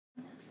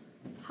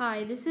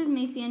Hi, this is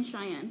Macy and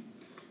Cheyenne.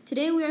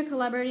 Today we are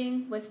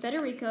collaborating with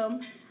Federico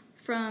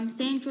from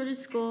St. George's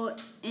School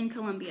in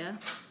Colombia.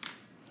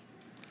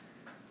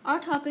 Our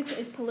topic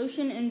is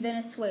pollution in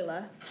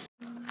Venezuela.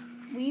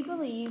 We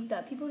believe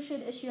that people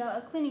should issue out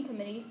a cleaning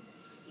committee,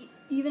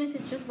 even if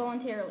it's just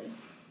voluntarily.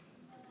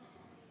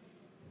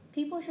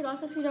 People should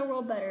also treat our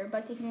world better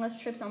by taking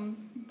less trips on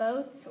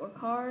boats or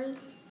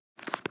cars.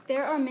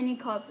 There are many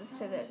causes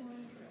to this.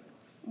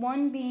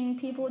 One being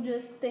people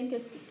just think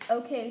it's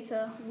okay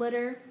to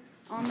litter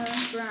on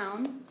the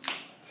ground.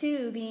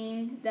 Two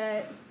being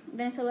that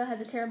Venezuela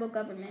has a terrible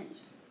government.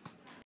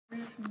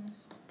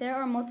 There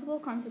are multiple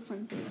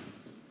consequences.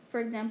 For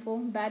example,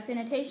 bad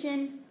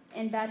sanitation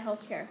and bad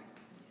health care.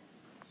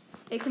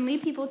 It can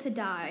lead people to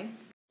die.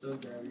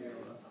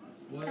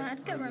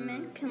 Bad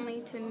government can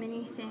lead to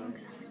many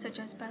things, such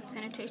as bad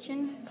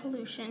sanitation,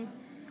 pollution,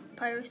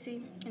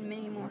 piracy, and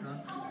many more.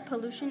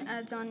 Pollution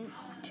adds on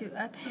to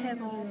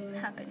upheaval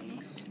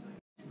happenings.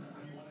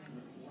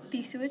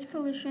 The sewage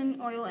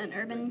pollution, oil and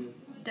urban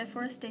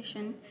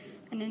deforestation,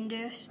 and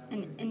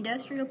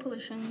industrial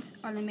pollutions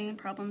are the main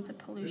problems of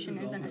pollution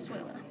in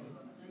Venezuela.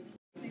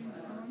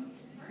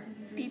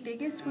 The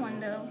biggest one,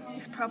 though,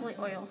 is probably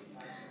oil.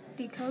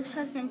 The coast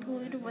has been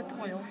polluted with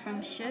oil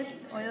from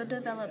ships, oil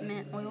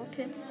development, oil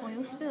pits,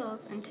 oil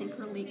spills, and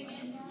tanker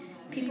leaks.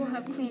 People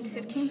have cleaned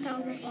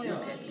 15,000 oil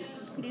pits.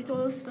 These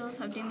oil spills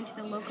have damaged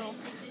the local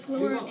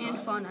flora and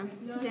fauna,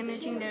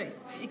 damaging their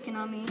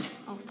economy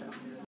also.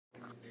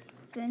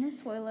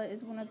 Venezuela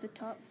is one of the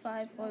top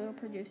 5 oil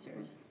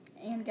producers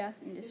and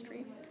gas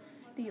industry.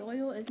 The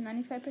oil is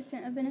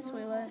 95% of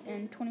Venezuela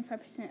and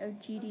 25% of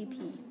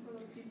GDP.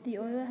 The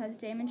oil has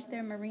damaged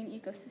their marine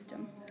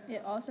ecosystem.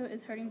 It also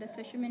is hurting the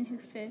fishermen who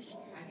fish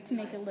to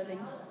make a living.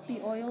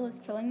 The oil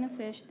is killing the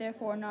fish,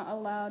 therefore not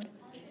allowed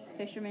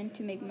fishermen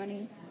to make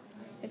money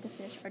if the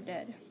fish are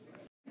dead.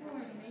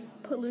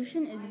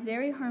 Pollution is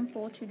very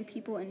harmful to the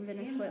people in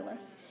Venezuela.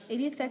 It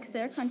affects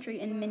their country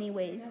in many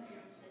ways,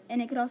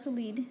 and it could also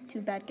lead to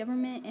bad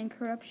government and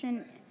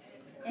corruption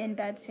and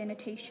bad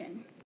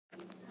sanitation.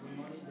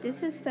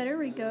 This is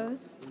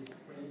Federico's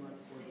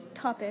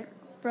topic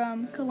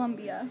from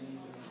Colombia.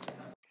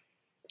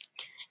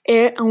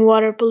 Air and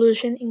water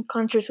pollution in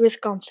countries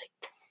with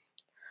conflict.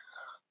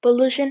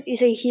 Pollution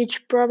is a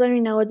huge problem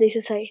in nowadays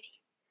society.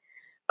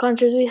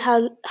 Countries with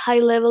high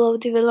level of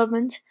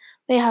development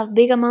may have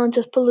big amounts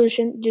of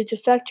pollution due to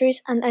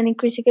factories and an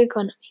increasing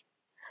economy.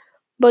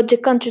 But the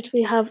countries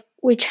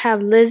which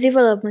have less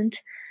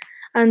development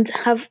and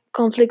have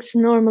conflicts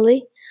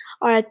normally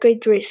are at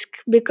great risk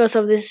because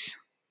of this.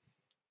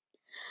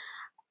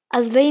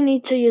 As they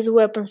need to use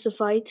weapons to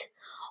fight,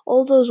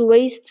 all those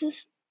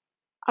wastes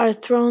are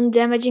thrown,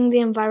 damaging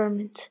the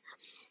environment.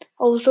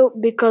 Also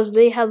because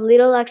they have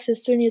little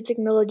access to new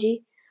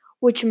technology,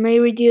 which may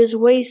reduce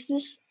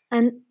wastes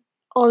and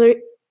other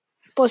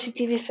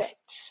positive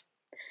effects.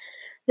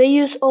 They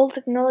use old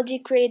technology,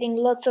 creating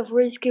lots of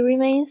risky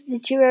remains,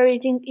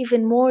 deteriorating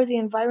even more the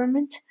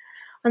environment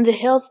and the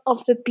health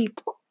of the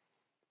people.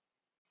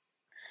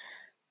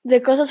 The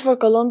causes for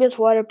Colombia's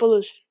water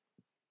pollution.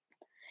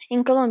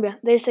 In Colombia,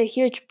 there is a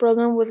huge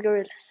problem with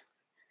gorillas.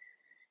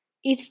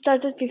 It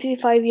started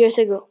 55 years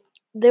ago.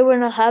 They were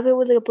not happy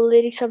with the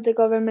politics of the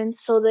government,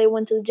 so they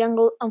went to the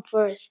jungle and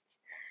forests.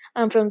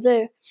 And from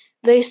there,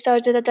 they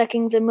started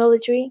attacking the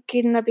military,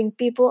 kidnapping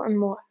people, and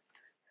more.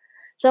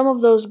 Some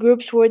of those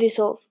groups were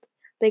dissolved,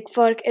 like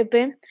FARC-EP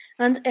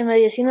and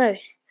M19,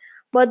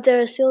 but there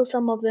are still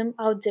some of them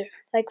out there,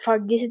 like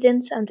FARC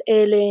dissidents and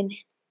ELN.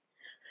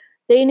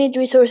 They need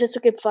resources to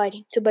keep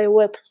fighting, to buy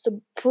weapons,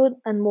 to food,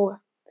 and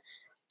more.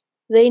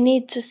 They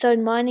need to start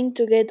mining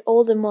to get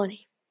all the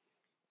money.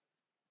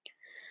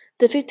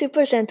 The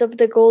 50% of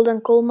the gold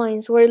and coal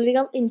mines were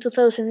illegal in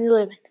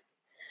 2011.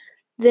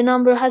 The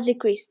number has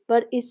decreased,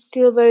 but it's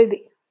still very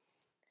big.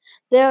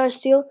 There are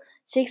still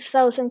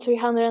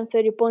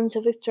 6,330 points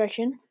of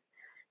extraction,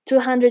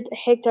 200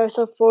 hectares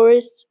of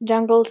forests,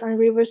 jungles, and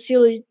rivers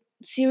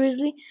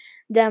seriously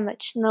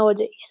damaged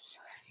nowadays.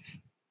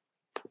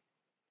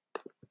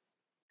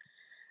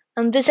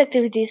 And these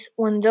activities,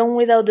 when done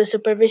without the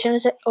supervision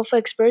of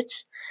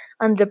experts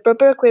and the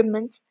proper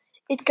equipment,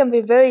 it can be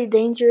very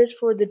dangerous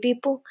for the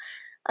people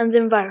and the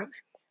environment.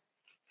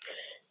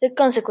 The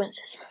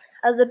consequences.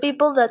 As the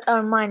people that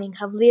are mining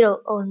have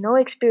little or no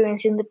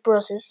experience in the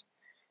process,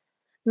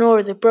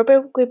 nor the proper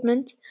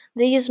equipment,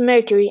 they use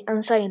mercury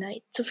and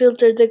cyanide to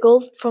filter the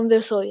gold from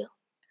the soil.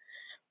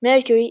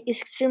 Mercury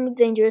is extremely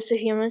dangerous to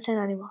humans and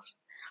animals,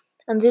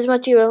 and this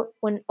material,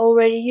 when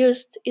already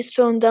used, is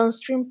thrown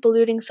downstream,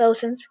 polluting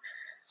thousands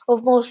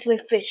of mostly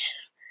fish,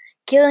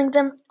 killing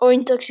them or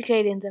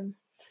intoxicating them.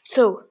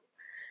 So,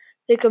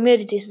 the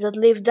communities that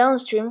live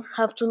downstream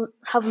have to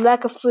have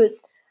lack of food,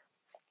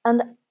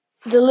 and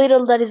the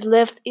little that is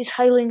left is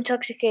highly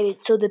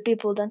intoxicated, so the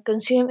people that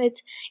consume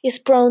it is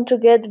prone to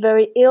get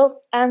very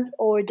ill and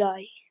or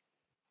die.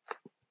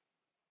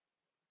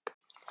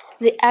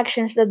 The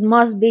actions that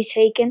must be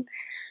taken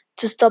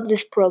to stop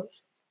this problem.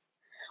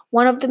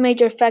 One of the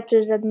major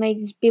factors that make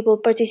these people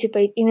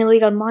participate in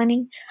illegal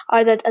mining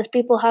are that as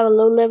people have a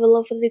low level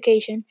of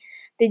education,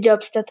 the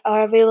jobs that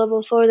are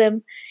available for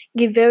them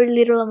give very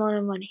little amount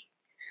of money.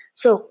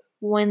 So,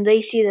 when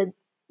they see that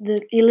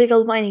the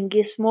illegal mining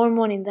gives more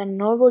money than a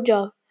normal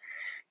job,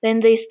 then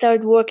they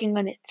start working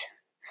on it.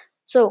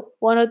 So,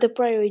 one of the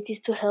priorities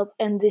to help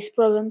end this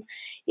problem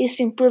is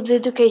to improve the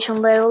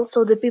education level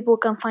so the people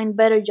can find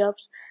better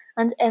jobs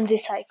and end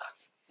this cycle.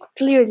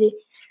 Clearly,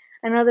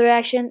 another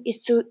action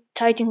is to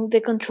tighten the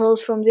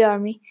controls from the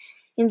army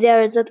in the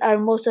areas that are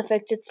most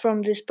affected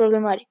from this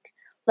problematic,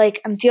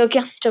 like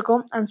Antioquia,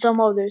 Chocó, and some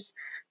others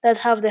that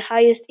have the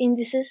highest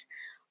indices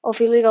of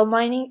illegal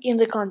mining in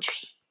the country.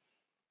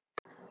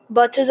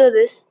 But to do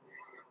this,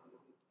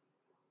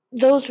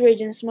 those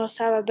regions must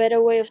have a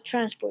better way of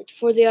transport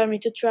for the army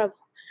to travel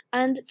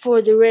and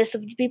for the rest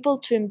of the people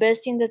to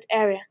invest in that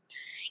area,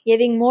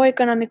 giving more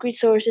economic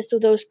resources to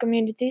those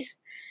communities,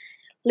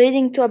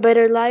 leading to a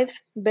better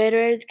life,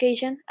 better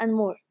education, and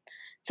more,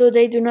 so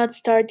they do not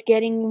start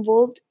getting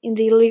involved in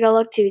the illegal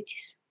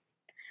activities.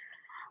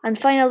 And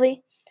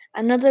finally,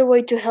 another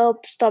way to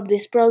help stop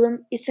this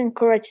problem is to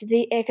encourage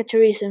the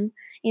ecotourism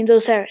in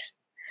those areas,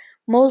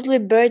 mostly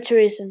bird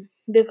tourism,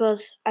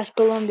 because as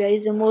Colombia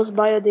is the most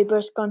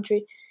biodiverse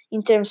country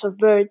in terms of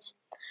birds,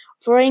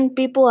 foreign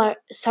people are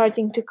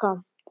starting to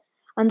come,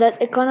 and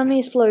that economy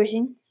is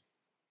flourishing.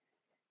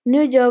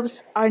 New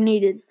jobs are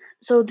needed,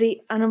 so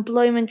the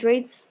unemployment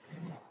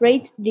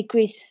rate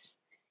decreases,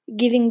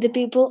 giving the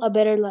people a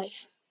better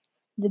life.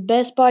 The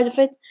best part of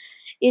it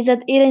is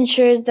that it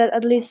ensures that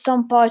at least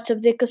some parts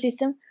of the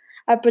ecosystem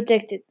are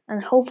protected,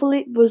 and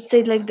hopefully will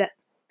stay like that.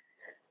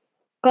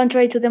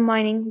 Contrary to the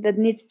mining that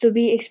needs to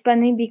be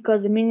expanding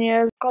because the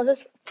mineral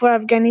causes for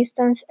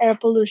Afghanistan's air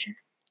pollution.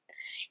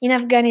 In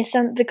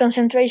Afghanistan, the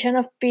concentration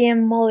of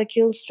PM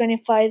molecules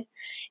 25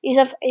 is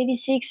of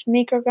 86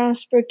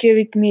 micrograms per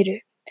cubic meter,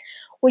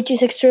 which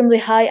is extremely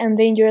high and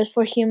dangerous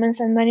for humans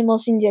and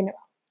animals in general.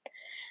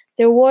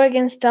 The war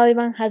against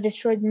Taliban has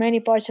destroyed many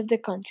parts of the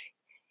country.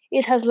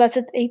 It has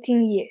lasted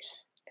 18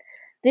 years.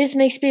 This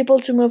makes people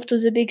to move to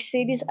the big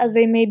cities as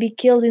they may be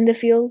killed in the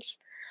fields,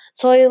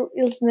 soil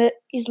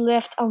is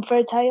left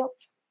unfertile,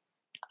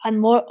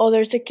 and more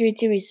other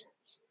security reasons.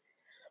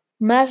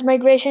 Mass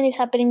migration is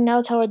happening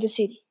now toward the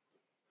city.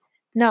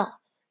 Now,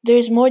 there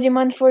is more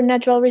demand for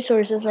natural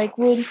resources like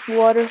wood,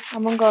 water,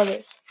 among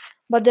others,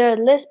 but there are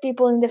less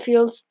people in the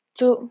fields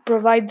to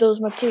provide those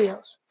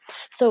materials.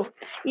 So,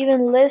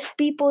 even less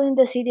people in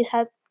the cities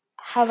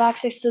have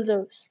access to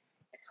those.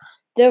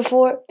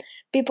 Therefore,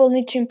 people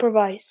need to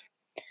improvise.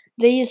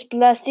 They use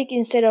plastic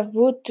instead of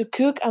wood to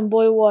cook and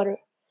boil water.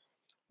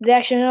 The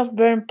action of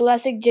burned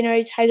plastic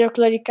generates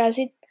hydrochloric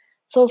acid,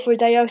 sulfur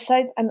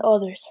dioxide, and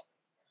others.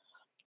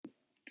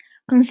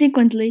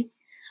 Consequently,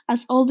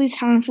 as all these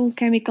harmful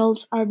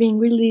chemicals are being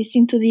released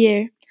into the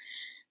air,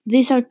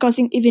 these are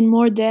causing even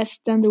more deaths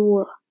than the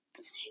war.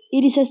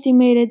 It is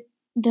estimated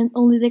that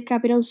only the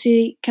capital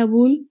city,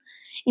 Kabul,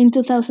 in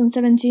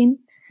 2017,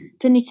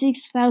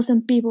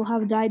 26,000 people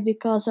have died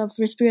because of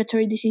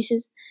respiratory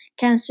diseases,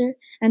 cancer,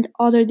 and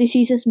other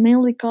diseases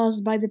mainly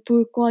caused by the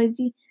poor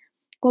quality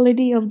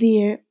of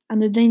the air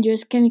and the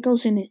dangerous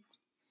chemicals in it.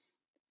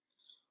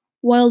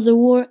 While the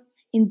war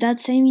in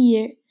that same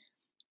year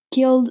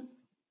killed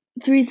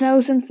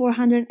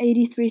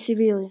 3,483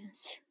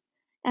 civilians.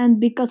 And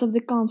because of the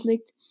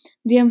conflict,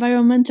 the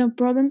environmental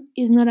problem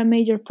is not a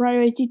major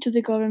priority to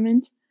the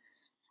government,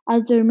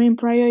 as their main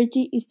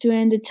priority is to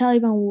end the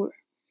Taliban war.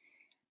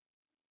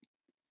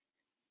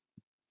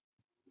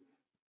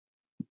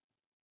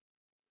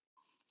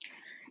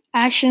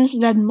 Actions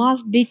that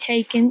must be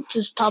taken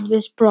to stop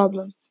this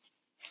problem.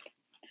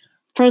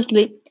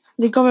 Firstly,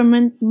 the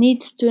government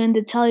needs to end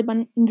the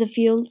Taliban in the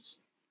fields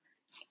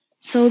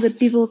so the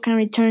people can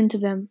return to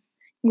them,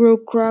 grow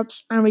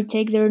crops, and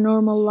retake their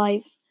normal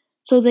life,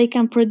 so they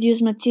can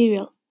produce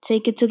material,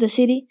 take it to the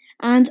city,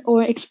 and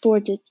or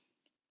export it.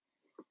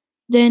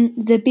 Then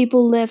the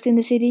people left in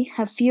the city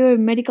have fewer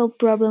medical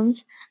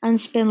problems and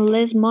spend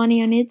less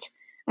money on it,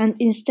 and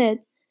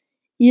instead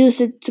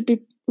use it to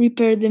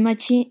repair the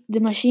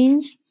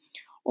machines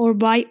or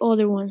buy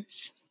other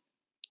ones.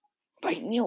 Buy new